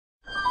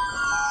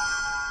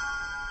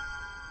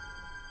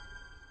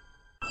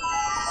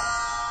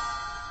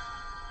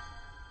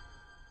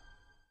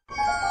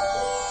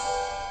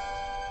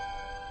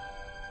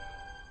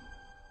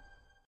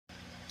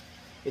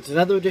It's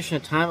another edition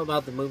of Time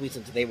About the Movies,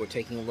 and today we're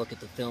taking a look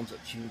at the films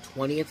of June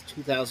 20th,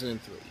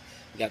 2003.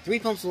 We got 3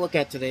 films to look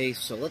at today,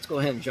 so let's go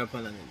ahead and jump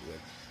on into it.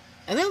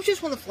 And I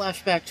just want to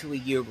flash back to a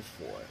year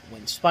before,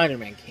 when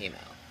Spider-Man came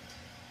out.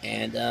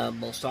 And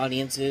most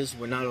audiences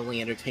were not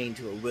only entertained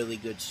to a really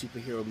good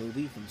superhero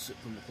movie from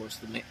of course,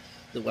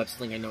 the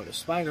web-slinger known as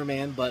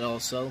Spider-Man, but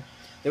also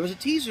there was a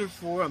teaser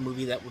for a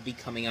movie that would be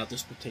coming out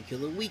this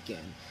particular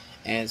weekend.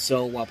 And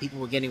so while people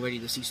were getting ready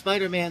to see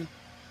Spider-Man,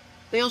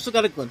 they also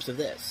got a glimpse of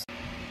this.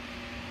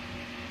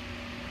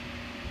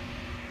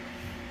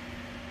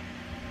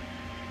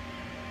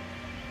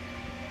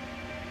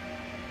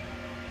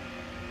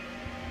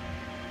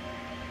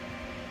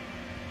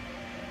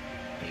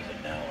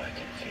 Even now I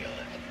can feel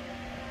it,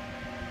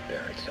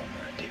 buried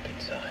somewhere deep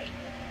inside,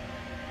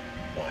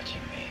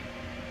 watching me,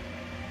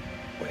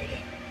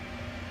 waiting.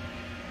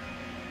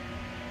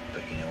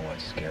 But you know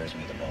what scares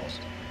me the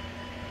most?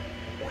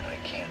 When I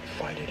can't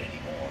fight it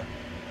anymore,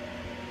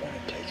 when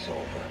it takes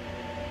over,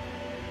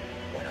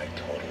 when I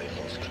totally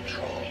lose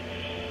control.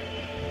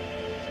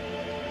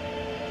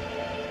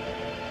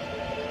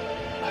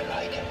 I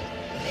like it.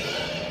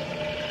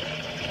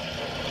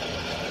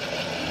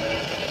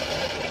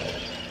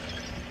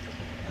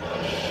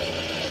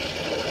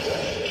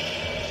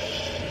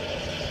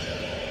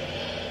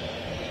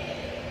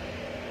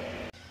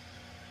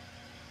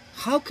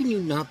 How can you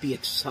not be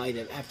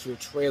excited after a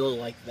trailer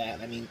like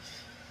that? I mean,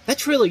 that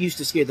trailer used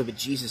to scare the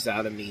bejesus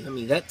out of me. I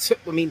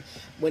mean,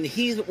 when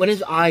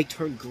his eye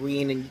turned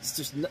green and it's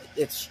just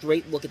that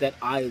straight look at that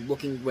eye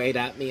looking right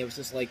at me, it was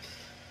just like,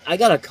 I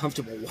got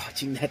uncomfortable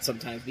watching that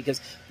sometimes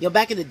because, you know,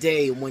 back in the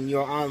day when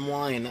you're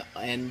online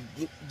and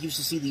you used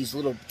to see these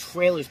little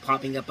trailers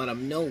popping up out of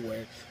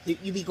nowhere,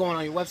 you'd be going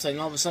on your website and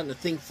all of a sudden the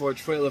thing for a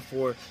trailer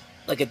for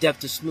like a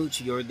Death to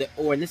Smoochie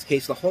or in this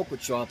case the Hulk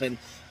would show up, and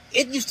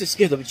it used to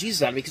scare the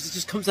bejesus out of me because it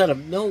just comes out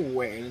of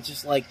nowhere, and it's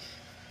just like,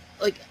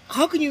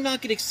 how can you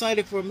not get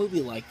excited for a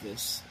movie like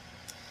this?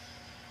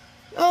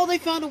 Oh, they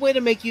found a way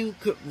to make you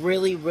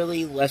really,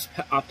 really less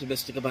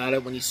optimistic about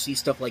it when you see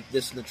stuff like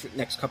this in the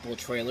next couple of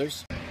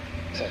trailers.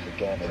 It's like a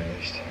gambling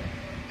list.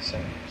 It's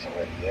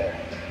already there.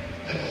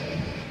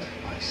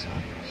 My son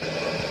was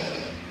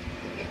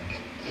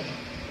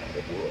and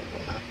the world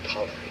will not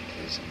tolerate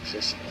his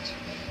existence.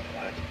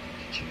 What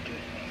did you do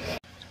to me?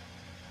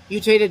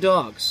 Mutated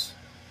dogs.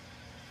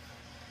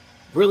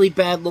 Really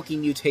bad-looking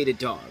mutated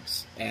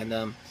dogs. And,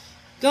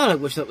 God, I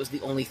wish that was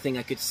the only thing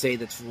I could say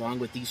that's wrong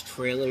with these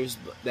trailers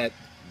that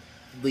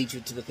leads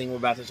you to the thing we're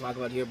about to talk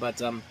about here, but,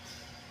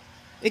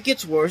 it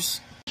gets worse.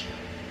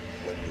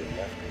 When you're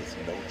left with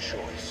no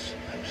choice,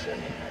 I'm sending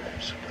her a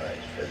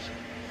surprise visit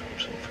from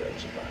some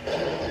friends of mine.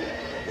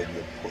 When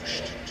you're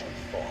pushed too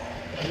far,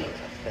 you're a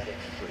pathetic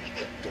freak.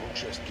 Don't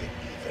just get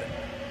even.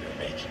 You're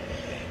making me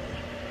angry.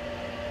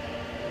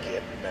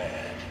 Get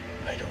mad.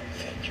 I don't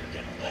think you're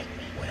gonna like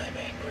me when I'm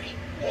angry.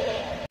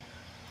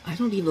 I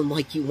don't even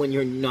like you when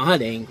you're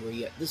not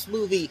angry. This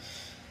movie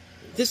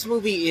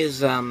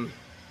is, I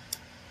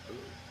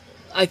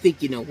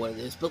think you know what it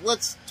is, but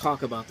let's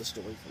talk about the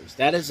story first.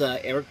 That is,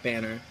 Eric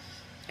Banner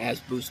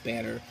as Bruce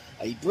Banner,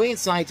 a brilliant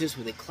scientist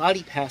with a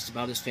cloudy past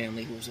about his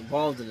family who was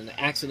involved in an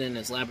accident in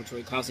his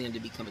laboratory causing him to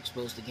become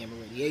exposed to gamma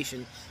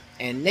radiation,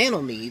 and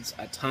nanomedes,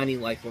 a tiny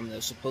life form that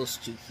is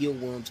supposed to heal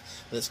wounds,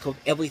 but has coat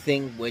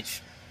everything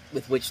with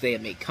which they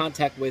have made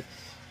contact with.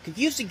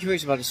 Confused and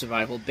curious about his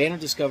survival, Banner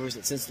discovers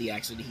that since the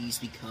accident, he's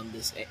become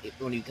this.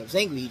 When he becomes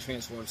angry, he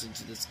transforms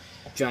into this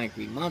giant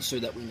green monster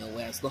that we know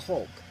as the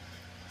Hulk,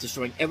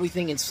 destroying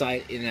everything in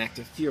sight in an act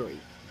of fury.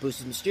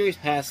 Bruce's mysterious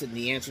past and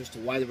the answers to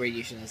why the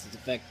radiation has its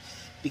effect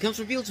becomes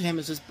revealed to him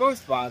as his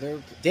birth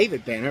father,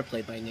 David Banner,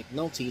 played by Nick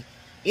Nolte,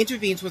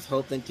 intervenes with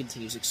hope, then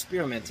continues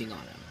experimenting on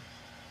him.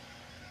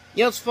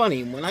 You know, it's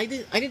funny, when I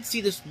didn't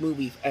see this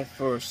movie at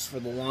first for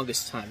the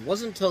longest time. It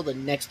wasn't until the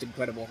next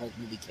Incredible Hulk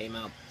movie came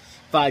out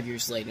 5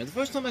 years later. The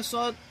first time I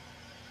saw it,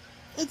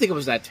 I didn't think it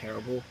was that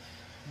terrible.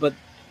 But,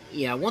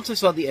 yeah, once I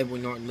saw the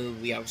Edward Norton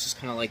movie, I was just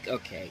kind of like,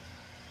 okay,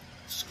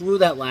 screw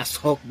that last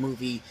Hulk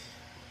movie.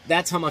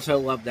 That's how much I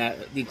love the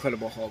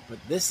Incredible Hulk. But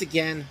this,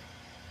 again,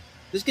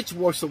 this gets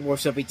worse and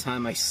worse every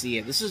time I see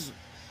it. This is,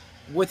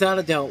 without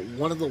a doubt,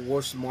 one of the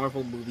worst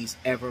Marvel movies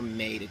ever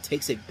made. It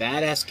takes a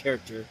badass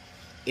character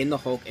in the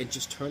Hulk and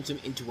just turns him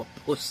into a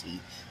pussy.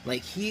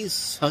 Like, he is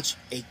such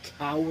a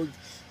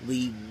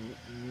cowardly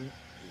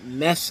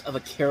mess of a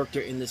character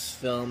in this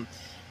film,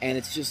 and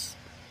it's just,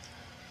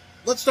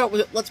 let's go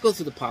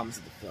through the problems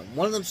of the film.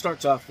 One of them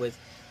starts off with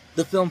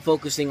the film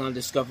focusing on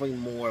discovering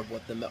more of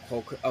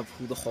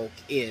who the Hulk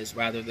is,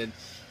 rather than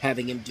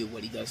having him do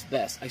what he does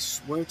best. I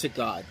swear to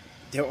God,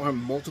 there are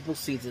multiple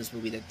scenes in this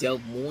movie that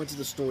delve more into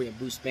the story of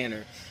Bruce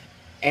Banner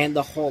and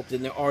the Hulk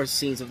than there are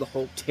scenes of the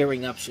Hulk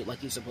tearing up shit like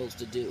he's supposed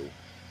to do.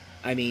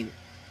 I mean,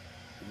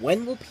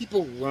 when will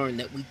people learn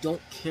that we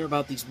don't care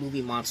about these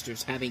movie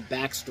monsters having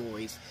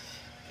backstories?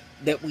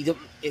 That we don't,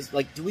 is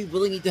like, do we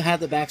really need to have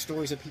the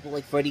backstories of people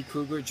like Freddy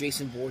Krueger,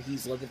 Jason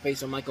Voorhees,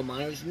 Leatherface, or Michael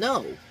Myers?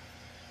 No.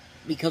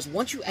 Because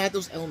once you add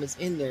those elements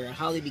in there,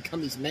 how they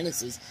become these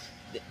menaces,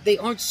 they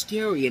aren't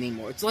scary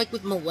anymore. It's like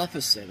with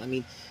Maleficent. I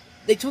mean,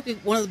 they took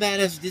one of the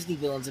badass Disney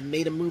villains and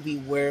made a movie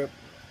where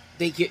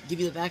they give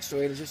you the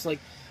backstory, and it's just like,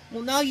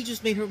 well, now you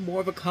just made her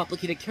more of a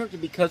complicated character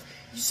because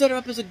you set her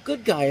up as a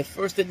good guy at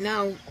first, and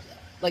now,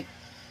 like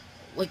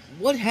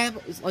what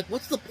happens? Like,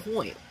 what's the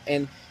point?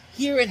 And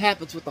here it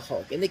happens with the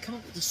Hulk, and they come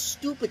up with a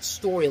stupid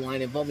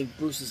storyline involving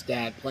Bruce's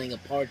dad playing a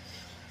part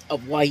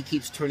of why he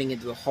keeps turning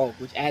into the Hulk,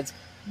 which adds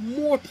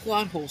more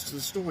plot holes to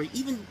the story,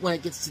 even when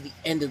it gets to the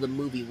end of the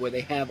movie, where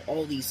they have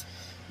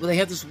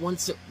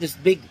this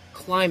big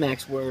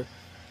climax where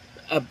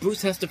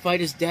Bruce has to fight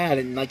his dad,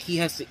 and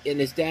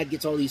his dad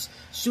gets all these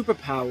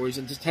superpowers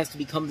and just has to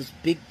become this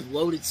big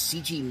bloated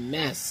CG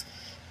mess.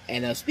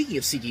 And speaking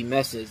of CG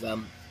messes,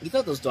 you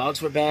thought those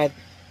dogs were bad?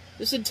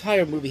 This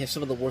entire movie has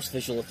some of the worst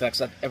visual effects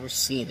I've ever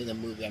seen in a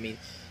movie. I mean,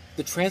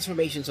 the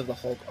transformations of the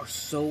Hulk are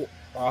so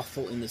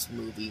awful in this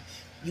movie.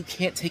 You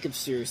can't take him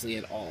seriously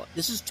at all.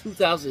 This is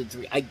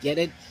 2003. I get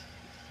it.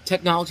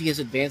 Technology has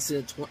advanced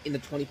in the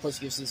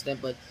 20-plus years since then,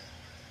 but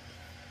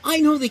I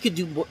know they could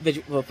do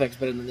visual effects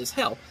better than this.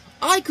 Hell,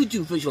 I could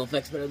do visual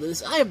effects better than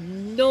this. I have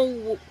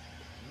no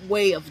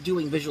way of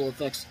doing visual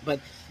effects, but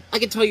I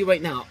can tell you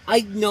right now,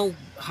 I know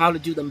how to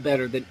do them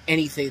better than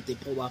anything that they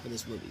pulled off in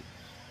this movie.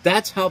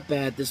 That's how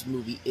bad this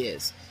movie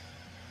is.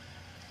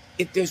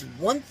 If there's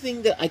one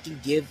thing that I can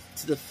give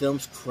to the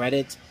film's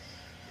credit,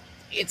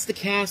 it's the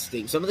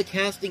casting. Some of the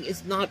casting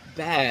is not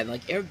bad.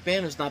 Like, Eric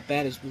Banner's not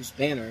bad as Bruce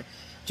Banner.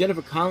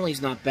 Jennifer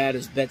Connelly's not bad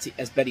as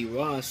Betty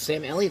Ross.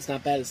 Sam Elliott's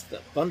not bad as the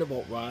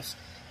Thunderbolt Ross.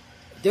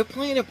 They're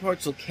playing their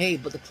parts okay,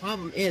 but the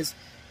problem is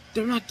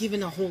they're not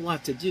given a whole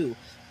lot to do.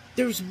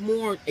 There's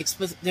more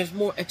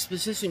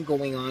exposition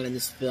going on in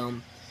this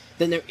film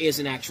than there is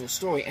an actual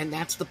story, and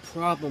that's the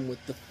problem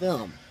with the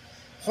film.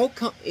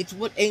 It's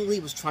what Ang Lee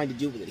was trying to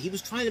do with it. He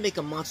was trying to make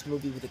a monster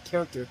movie with a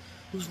character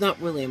who's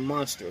not really a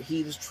monster.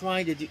 He was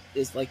trying to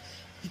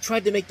he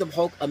tried to make the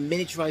Hulk a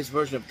miniaturized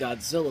version of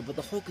Godzilla, but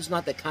the Hulk is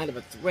not that kind of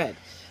a threat.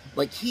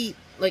 He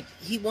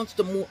wants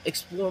to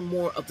explore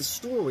more of the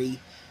story,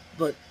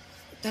 but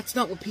that's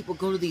not what people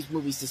go to these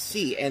movies to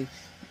see. And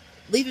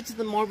leave it to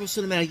the Marvel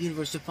Cinematic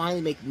Universe to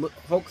finally make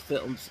Hulk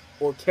films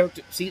or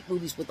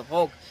movies with the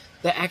Hulk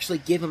that actually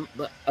give him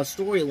a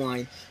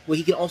storyline where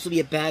he can also be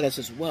a badass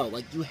as well.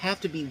 You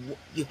have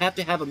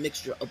to have a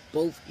mixture of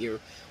both here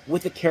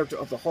with the character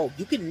of the Hulk.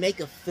 You can make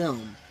a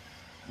film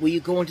where you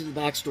go into the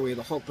backstory of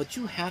the Hulk, but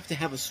you have to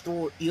have a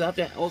story. You have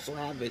to also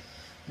have it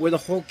where the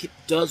Hulk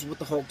does what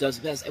the Hulk does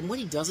best. And when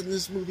he does it in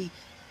this movie,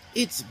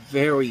 it's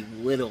very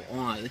little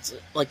on. It's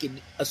like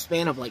in a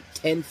span of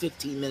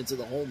 10-15 minutes of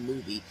the whole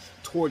movie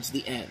towards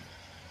the end.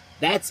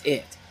 That's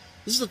it.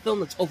 This is a film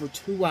that's over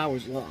 2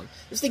 hours long.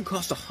 This thing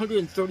cost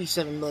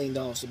 $137 million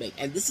to make,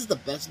 and this is the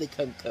best they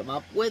can come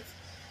up with.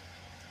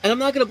 And I'm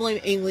not going to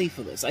blame Ang Lee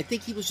for this. I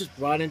think he was just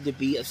brought in to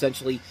be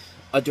essentially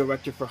a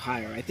director for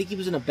hire. I think he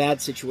was in a bad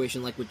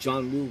situation like what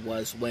John Woo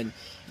was when,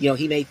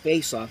 he made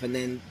Face Off, and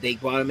then they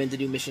brought him in to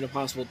do Mission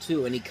Impossible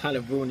 2, and he kind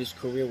of ruined his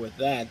career with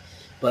that.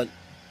 But,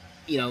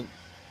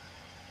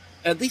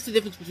 at least the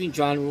difference between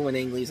John Woo and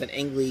Ang Lee is that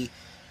Ang Lee,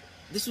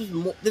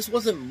 this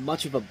wasn't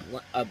much of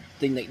a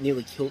thing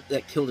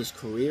that killed his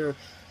career.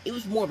 It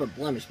was more of a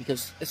blemish,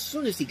 because as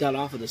soon as he got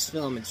off of this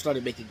film and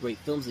started making great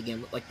films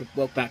again, like The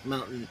Brokeback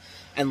Mountain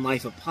and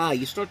Life of Pi,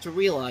 you start to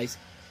realize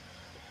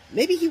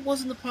maybe he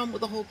wasn't the problem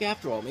with the Hulk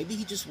after all. Maybe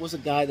he just was a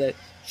guy that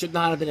should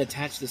not have been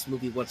attached to this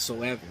movie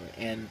whatsoever.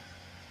 And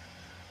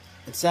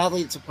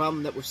sadly, it's a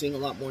problem that we're seeing a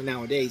lot more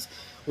nowadays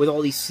with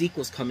all these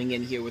sequels coming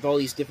in here, with all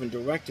these different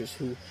directors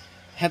who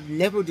have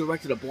never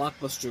directed a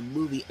blockbuster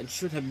movie and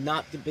should have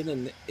not been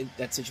in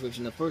that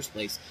situation in the first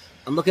place.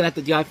 I'm looking at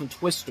the guy from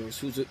Twisters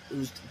who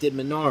did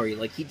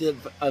Minari. He did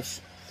a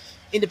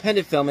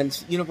independent film,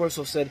 and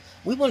Universal said,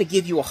 we want to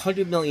give you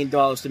 $100 million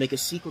to make a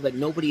sequel that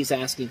nobody is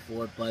asking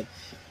for, but,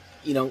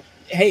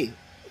 hey,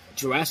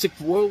 Jurassic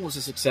World was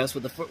a success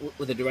with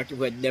a director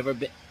who had never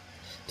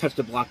touched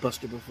a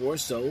blockbuster before,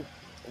 so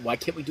why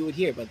can't we do it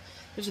here? But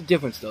there's a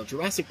difference, though.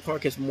 Jurassic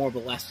Park has more of a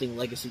lasting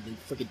legacy than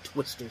freaking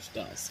Twisters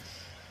does.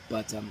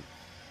 But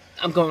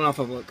I'm going off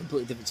of a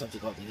completely different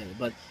subject altogether.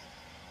 But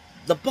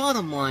the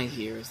bottom line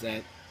here is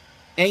that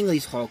Ang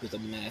Lee's Hulk is a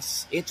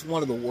mess. It's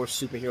one of the worst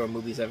superhero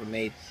movies ever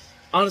made.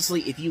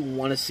 Honestly, if you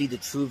want to see the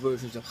true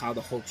versions of how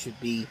the Hulk should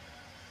be,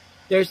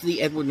 there's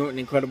the Edward Norton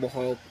Incredible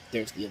Hulk,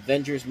 there's the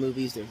Avengers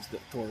movies, there's the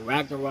Thor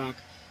Ragnarok.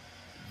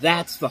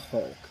 That's the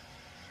Hulk.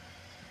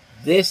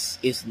 This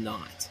is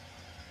not.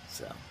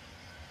 So,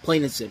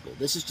 plain and simple.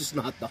 This is just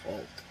not the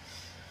Hulk.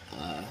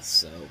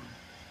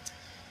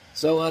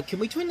 So, can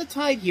we turn the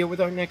tide here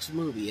with our next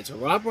movie? It's a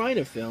Rob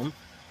Reiner film.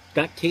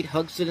 Got Kate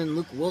Hudson and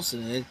Luke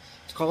Wilson in it.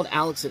 It's called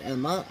Alex and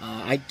Emma.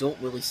 I don't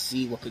really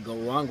see what could go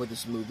wrong with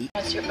this movie.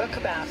 What's your book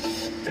about?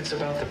 It's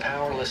about the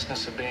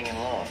powerlessness of being in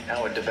love.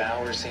 How it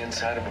devours the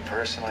inside of a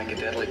person like a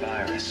deadly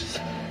virus.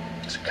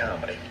 It's a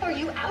comedy. Are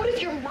you out of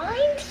your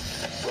mind?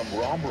 From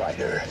Rob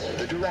Reiner,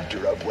 the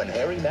director of When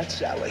Harry Met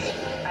Sally.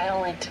 I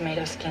don't like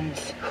tomato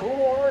skins. Who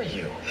are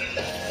you?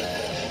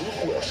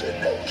 Luke Wilson,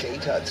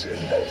 Kate Hudson,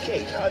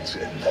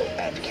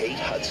 and Kate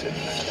Hudson.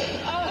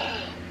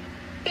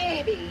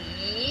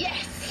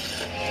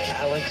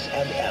 Alex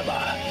and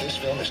Emma. This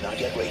film is not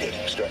yet rated.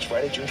 Starts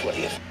Friday, June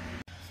 20th.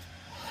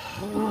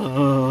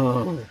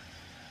 Oh,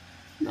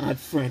 not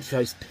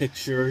franchise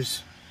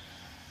pictures.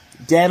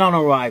 Dead on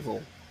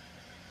arrival.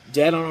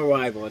 Dead on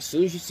arrival. As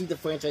soon as you see the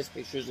franchise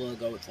pictures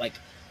logo, it's like,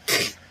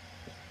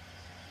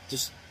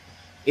 just,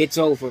 it's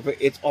over.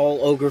 It's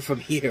all over from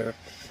here.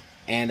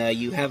 And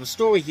you have a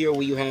story here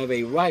where you have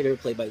a writer,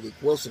 played by Luke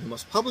Wilson, who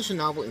must publish a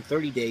novel in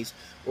 30 days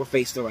or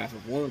face the wrath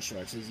of loan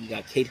sharks. You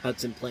got Kate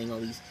Hudson playing all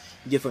these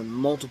different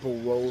multiple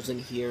roles in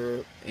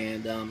here,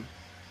 and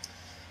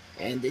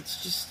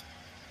it's just...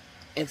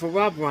 And for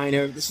Rob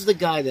Reiner, this is the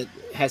guy that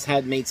has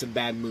made some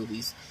bad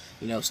movies.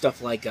 You know,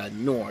 stuff like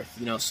North.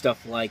 You know,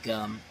 stuff like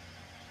The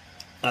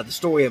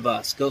Story of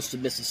Us, Ghost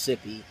of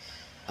Mississippi.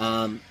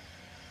 But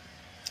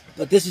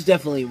this is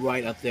definitely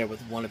right up there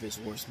with one of his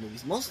worst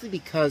movies. Mostly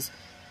because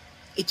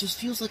it just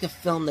feels like a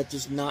film that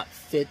does not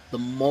fit the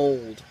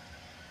mold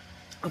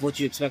of what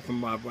you expect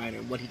from Rob Reiner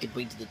and what he can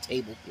bring to the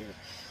table here.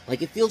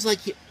 Like, it feels like,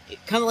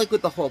 kind of like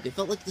with The Hulk, it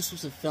felt like this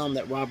was a film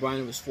that Rob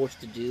Reiner was forced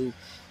to do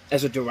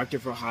as a director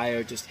for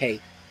hire. Just,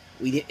 hey,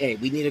 we need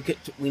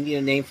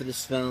a name for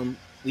this film.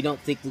 We don't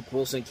think Luke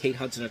Wilson and Kate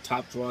Hudson are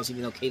top draws,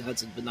 even though Kate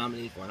Hudson's been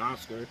nominated for an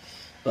Oscar.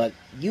 But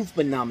you've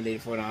been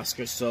nominated for an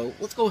Oscar, so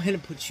let's go ahead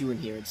and put you in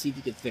here and see if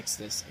you can fix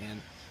this.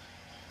 And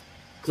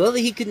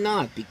clearly he could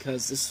not,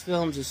 because this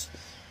film just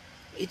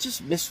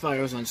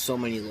misfires on so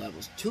many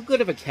levels. Too good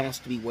of a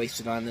cast to be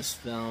wasted on this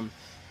film.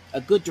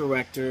 A good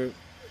director.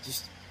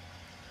 Just,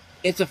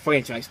 it's a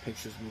franchise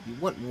pictures movie.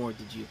 What more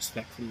did you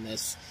expect from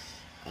this?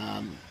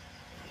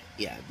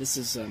 Yeah, this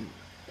is,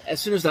 as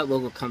soon as that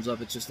logo comes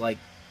up, it's just like,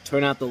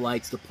 turn out the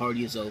lights, the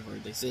party is over.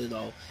 They say that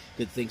all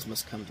good things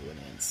must come to an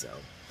end,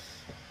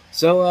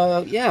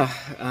 So, yeah,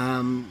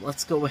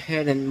 let's go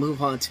ahead and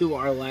move on to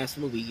our last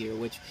movie here,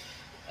 which,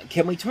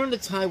 can we turn the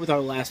tide with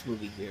our last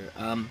movie here?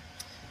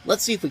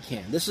 Let's see if we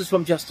can. This is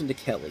from Justin to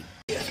Kelly.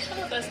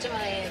 Come with us to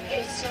Miami.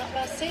 It's not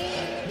my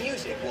scene.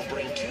 Music will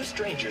bring two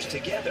strangers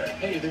together.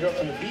 Hey, they go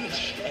from the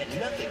beach. And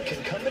nothing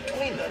can come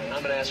between them.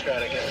 I'm gonna ask her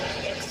out again.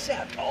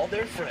 Except all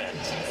their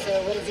friends. So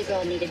what does a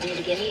girl need to do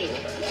to get you?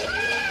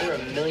 There are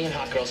a million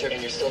hot girls here,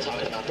 and you're still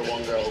talking about the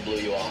one girl who blew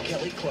you off.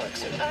 Kelly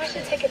Clarkson. I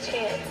should take a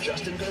chance.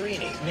 Justin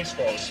Guarini. Next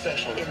fall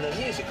special in the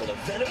musical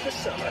event of the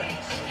summer.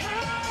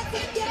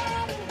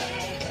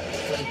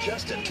 From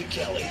Justin to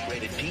Kelly,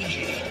 rated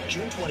PG.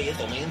 June 20th,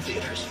 only in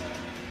theaters.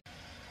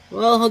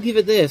 Well, I'll give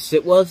it this.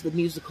 It was the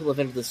musical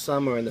event of the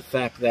summer, and the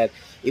fact that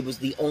it was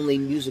the only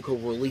musical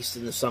released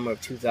in the summer of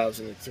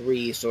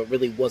 2003, so it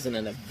really wasn't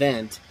an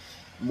event.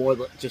 More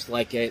just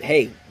like,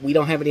 hey, we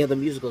don't have any other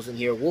musicals in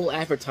here. We'll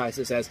advertise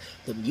this as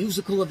the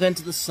musical event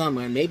of the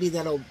summer, and maybe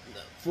that'll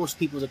force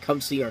people to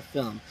come see our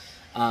film.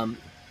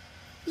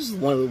 This is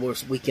one of the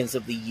worst weekends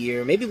of the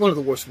year. Maybe one of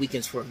the worst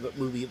weekends for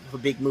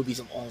big movies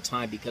of all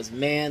time, because,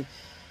 man,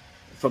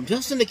 From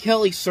Justin to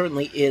Kelly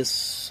certainly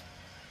is...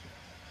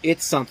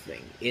 It's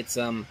something. Let's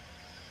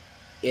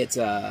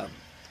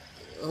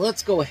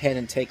go ahead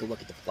and take a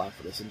look at the plot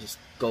for this and just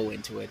go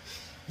into it.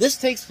 This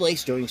takes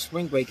place during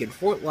spring break in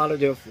Fort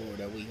Lauderdale,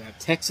 Florida. We have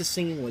Texas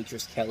singing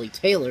waitress Kelly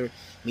Taylor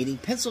meeting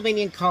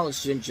Pennsylvania college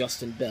student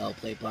Justin Bell,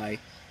 played by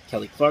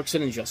Kelly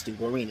Clarkson and Justin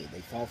Guarini. They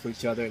fall for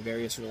each other, and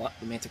various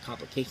romantic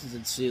complications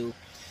ensue.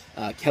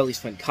 Kelly's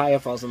friend Kaya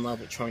falls in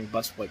love with charming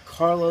busboy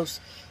Carlos.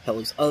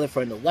 Kelly's other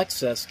friend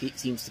Alexa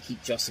seems to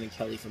keep Justin and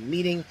Kelly from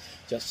meeting.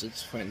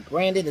 Justin's friend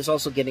Brandon is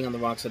also getting on the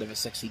wrong side of a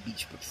sexy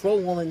beach patrol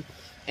woman.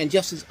 And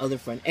Justin's other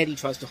friend Eddie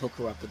tries to hook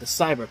her up with a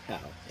cyber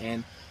pal.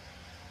 And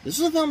this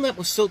is a film that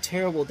was so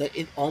terrible that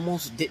it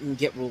almost didn't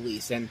get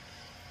released. And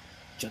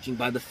judging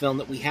by the film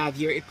that we have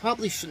here, it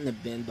probably shouldn't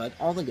have been, but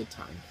all in good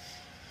time.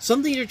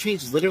 Some theater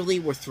chains literally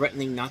were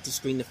threatening not to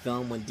screen the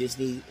film when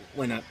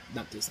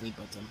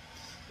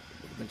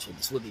eventually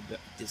this would be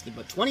Disney,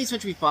 but 20th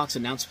Century Fox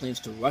announced plans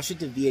to rush it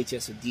to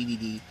VHS and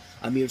DVD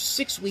a mere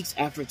 6 weeks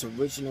after its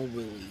original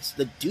release.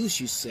 The deuce,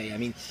 you say? I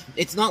mean,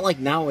 it's not like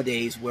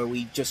nowadays where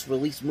we just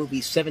release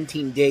movies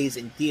 17 days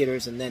in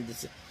theaters and then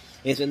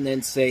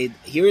say,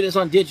 here it is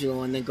on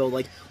digital, and then go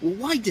like, well,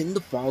 why didn't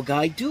The Fall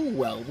Guy do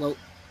well? Well,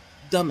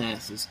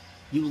 dumbasses.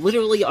 You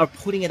literally are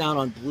putting it out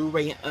on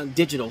Blu-ray and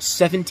digital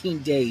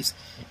 17 days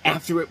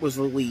after it was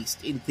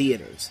released in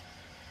theaters.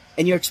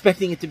 And you're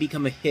expecting it to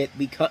become a hit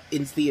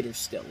in theaters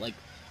still. Like,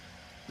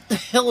 what the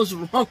hell is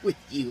wrong with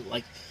you?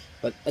 Like,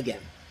 but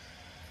again,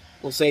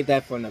 we'll save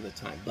that for another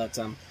time. But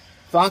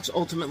Fox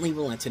ultimately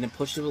relented and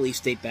pushed the release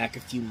date back a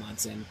few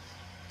months. And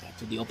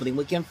after the opening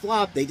weekend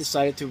flop, they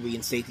decided to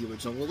reinstate the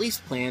original release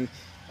plan.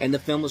 And the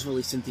film was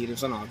released in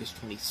theaters on August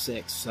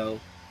 26th. So,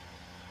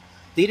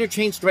 theater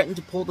chains threatened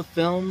to pull the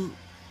film.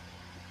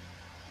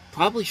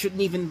 Probably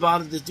shouldn't even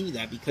bother to do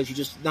that, because you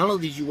just, not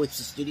only did you waste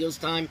the studio's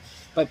time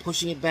by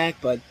pushing it back,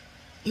 but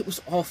it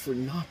was all for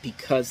naught,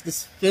 because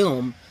this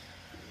film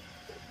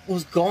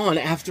was gone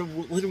after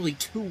literally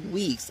 2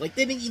 weeks. Like,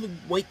 they didn't even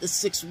wait the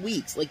 6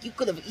 weeks. Like, you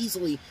could have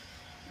easily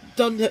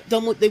done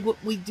what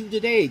we do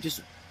today.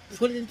 Just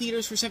put it in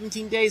theaters for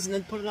 17 days and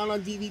then put it out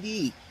on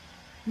DVD.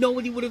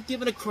 Nobody would have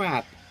given a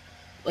crap.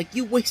 Like,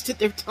 you wasted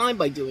their time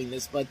by doing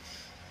this, but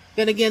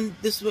Then again,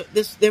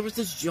 there was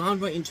this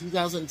genre in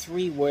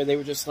 2003 where they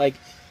were just like,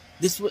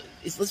 this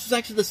was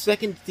actually the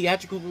second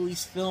theatrical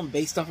release film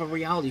based off a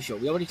reality show.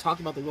 We already talked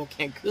about the real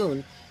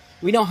Cancun.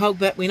 We know how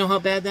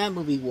bad that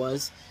movie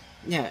was.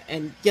 Yeah,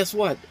 and guess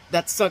what?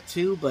 That sucked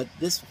too. But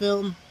this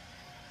film,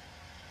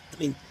 I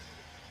mean,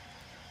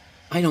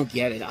 I don't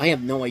get it. I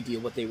have no idea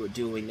what they were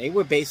doing. They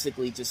were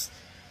basically just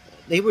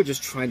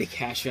trying to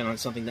cash in on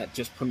something that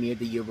just premiered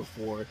the year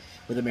before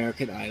with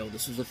American Idol.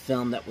 This was a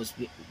film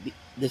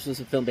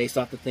based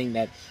off the thing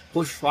that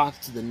pushed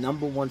Fox to the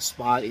 #1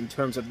 spot in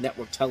terms of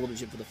network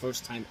television for the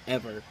first time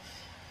ever.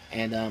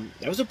 And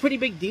that was a pretty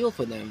big deal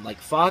for them. Like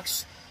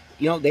Fox,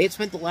 they had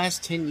spent the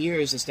last 10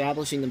 years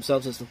establishing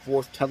themselves as the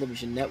 4th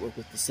television network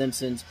with The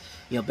Simpsons,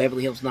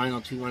 Beverly Hills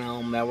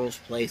 90210, Melrose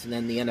Place, and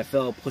then the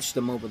NFL pushed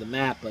them over the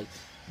map. But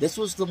this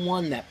was the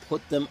one that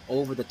put them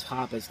over the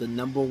top as the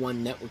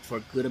 #1 network for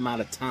a good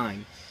amount of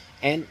time.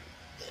 And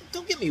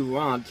don't get me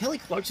wrong, Kelly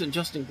Clarkson and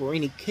Justin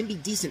Guarini can be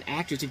decent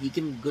actors if you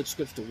give them good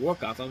scripts to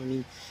work off. I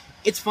mean,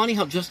 it's funny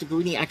how Justin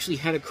Guarini actually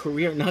had a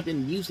career not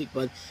in music,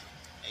 but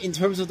in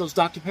terms of those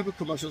Dr. Pepper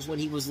commercials when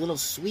he was Little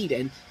Sweet,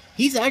 and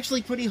he's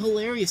actually pretty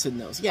hilarious in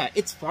those. Yeah,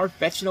 it's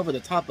far-fetched and over the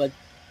top, but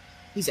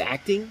he's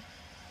acting,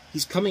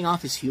 he's coming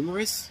off as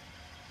humorous,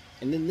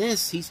 and in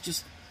this, he's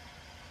just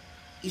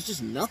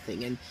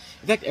nothing. And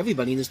in fact,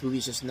 everybody in this movie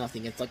is just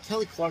nothing. It's like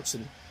Kelly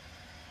Clarkson,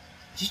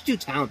 she's too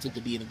talented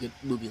to be in a good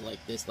movie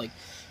like this. Like,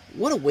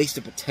 what a waste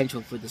of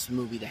potential for this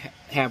movie to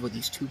have with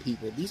these two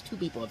people. These two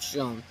people have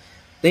shown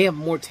they have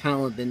more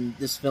talent than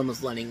this film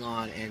is letting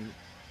on, and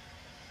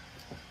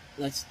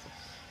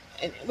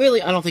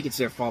really, I don't think it's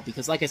their fault,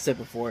 because like I said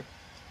before,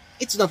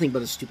 it's nothing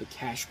but a stupid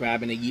cash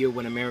grab in a year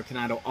when American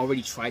Idol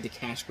already tried to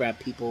cash grab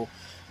people.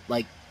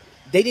 Like,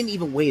 they didn't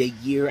even wait a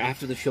year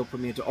after the show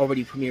premiered to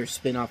already premiere a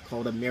spin-off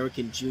called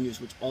American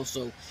Juniors, which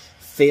also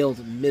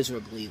failed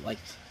miserably. Like,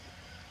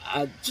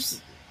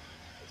 just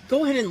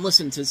go ahead and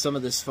listen to some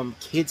of this from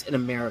Kids in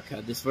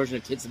America, this version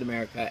of Kids in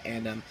America,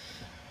 and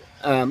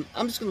I'm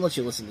just going to let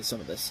you listen to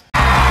some of this.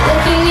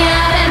 Looking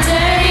out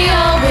enter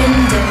your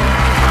window,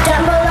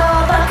 down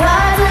below by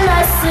cars and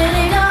I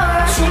sitting or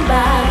rushing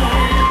by.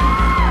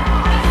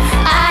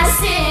 I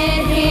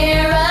sit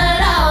here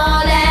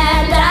alone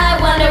and I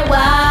wonder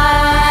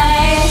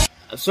why.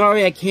 I'm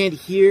sorry I can't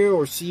hear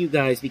or see you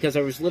guys because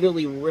I was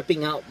literally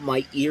ripping out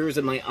my ears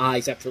and my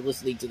eyes after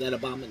listening to that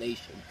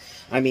abomination.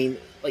 I mean,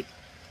 like,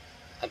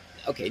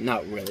 okay,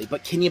 not really,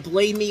 but can you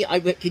blame me?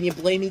 Can you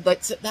blame me?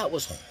 That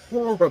was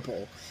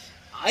horrible.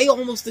 I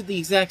almost did the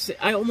exact same.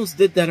 I almost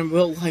did that in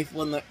real life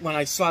when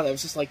I saw that. I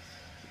was just like,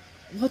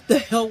 what the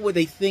hell were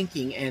they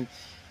thinking?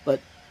 But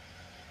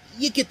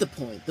you get the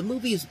point. The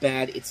movie is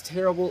bad. It's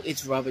terrible.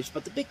 It's rubbish.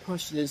 But the big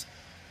question is,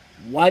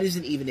 why does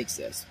it even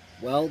exist?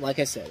 Well, like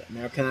I said,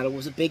 American Idol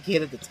was a big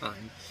hit at the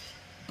time.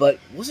 But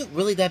was it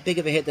really that big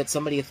of a hit that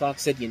somebody at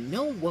Fox said, you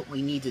know what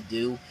we need to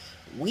do?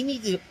 We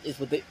need to,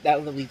 now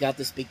that we've got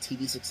this big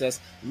TV success,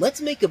 let's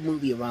make a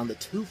movie around the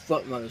two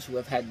frontrunners who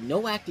have had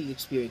no acting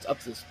experience up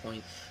to this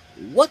point.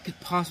 What could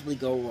possibly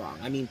go wrong?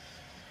 I mean,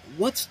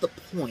 what's the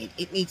point?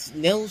 It makes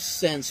no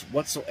sense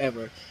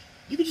whatsoever.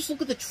 You can just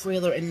look at the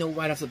trailer and know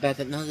right off the bat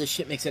that none of this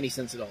shit makes any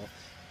sense at all.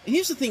 And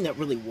here's the thing that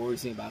really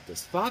worries me about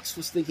this. Fox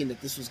was thinking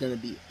that this was going to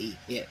be a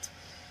hit.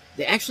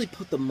 They actually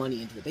put the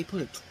money into it. They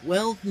put a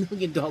 $12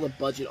 million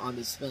budget on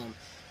this film.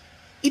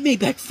 It made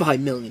back $5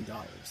 million.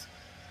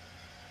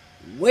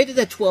 Where did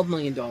that $12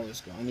 million go?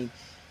 I mean,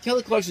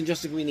 Kelly Clarkson and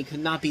Justin Guarini could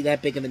not be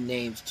that big of a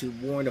names to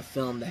warrant a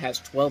film that has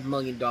 $12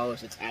 million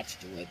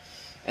attached to it.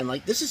 And,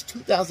 like, this is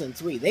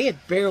 2003. They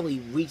had barely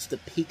reached the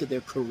peak of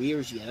their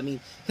careers yet. I mean,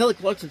 Kelly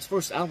Clarkson's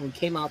first album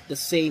came out the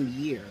same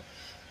year.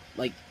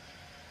 Like,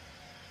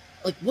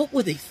 what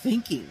were they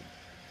thinking?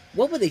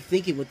 What were they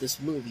thinking with this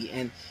movie?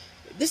 And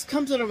this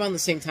comes out around the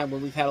same time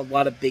when we've had a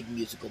lot of big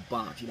musical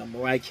bombs. You know,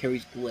 Mariah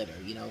Carey's Glitter,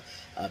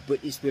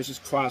 Britney Spears'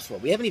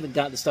 Crossroad. We haven't even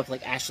gotten to stuff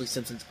like Ashley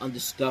Simpson's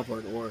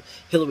Undiscovered or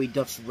Hilary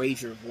Duff's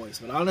Raise Your Voice.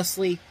 But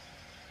honestly,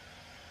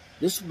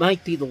 this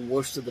might be the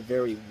worst of the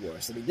very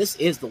worst. I mean, this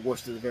is the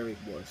worst of the very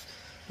worst.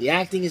 The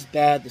acting is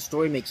bad. The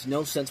story makes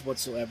no sense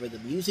whatsoever. The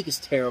music is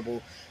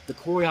terrible. The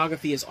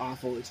choreography is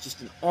awful. It's just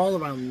an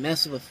all-around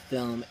mess of a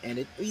film, and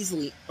it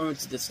easily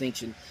earns the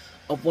distinction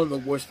of one of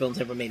the worst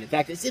films ever made. In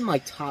fact, it's in my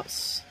top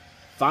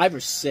 5 or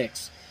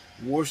 6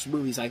 worst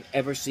movies I've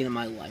ever seen in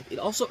my life. It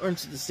also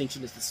earns the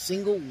distinction as the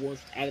single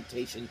worst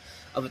adaptation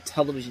of a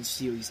television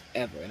series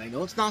ever. And I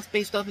know it's not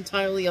based off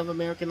entirely of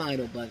American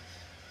Idol, but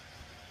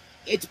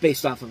it's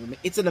based off of,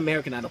 it's an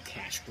American Idol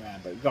cash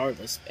grab,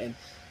 regardless, and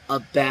a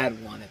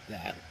bad one at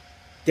that.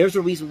 There's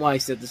a reason why I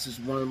said this is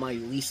one of my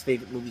least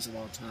favorite movies of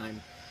all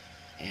time,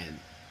 and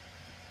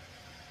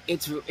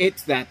it's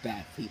that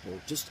bad, people.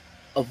 Just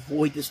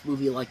avoid this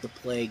movie like the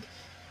plague.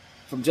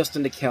 From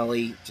Justin to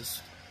Kelly,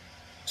 just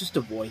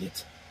avoid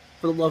it.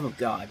 For the love of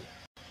God.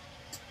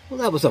 Well,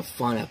 that was a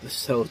fun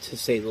episode, to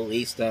say the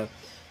least. Like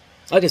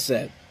I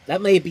said,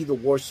 that may be the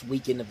worst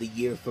weekend of the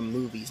year for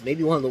movies.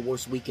 Maybe one of the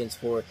worst weekends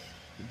for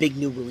big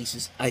new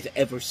releases I've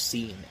ever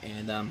seen.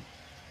 And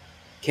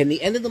can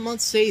the end of the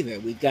month save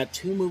it? We've got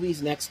 2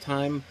 movies next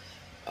time.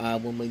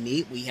 when we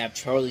meet. We have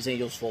Charlie's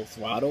Angels Full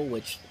Throttle,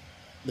 which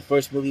the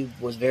first movie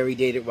was very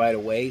dated right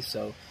away,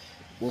 so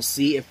we'll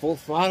see if Full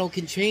Throttle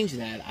can change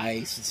that.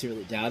 I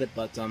sincerely doubt it,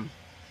 but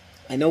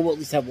I know we'll at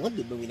least have one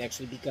good movie next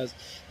week, because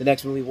the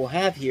next movie we'll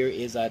have here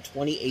is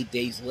 28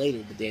 Days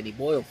Later, the Danny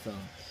Boyle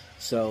film.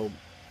 So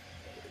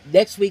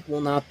next week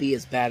will not be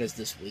as bad as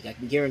this week. I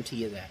can guarantee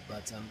you that.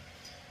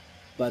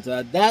 But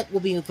that will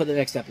be for the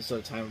next episode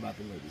of Time About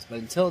the Movies. But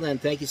until then,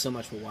 thank you so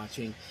much for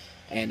watching.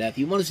 And if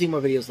you want to see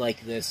more videos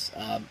like this,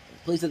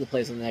 please hit the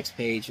plays on the next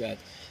page.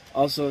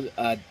 Also,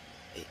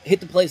 hit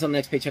the plays on the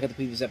next page. Check out the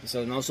previous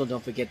episode. And also,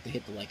 don't forget to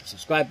hit the like and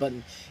subscribe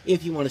button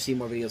if you want to see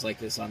more videos like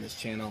this on this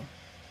channel.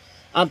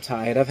 I'm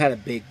tired. I've had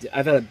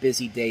a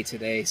busy day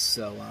today.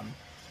 So,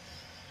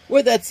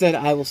 with that said,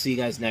 I will see you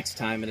guys next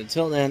time. And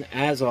until then,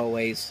 as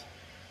always,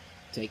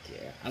 take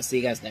care. I'll see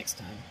you guys next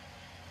time.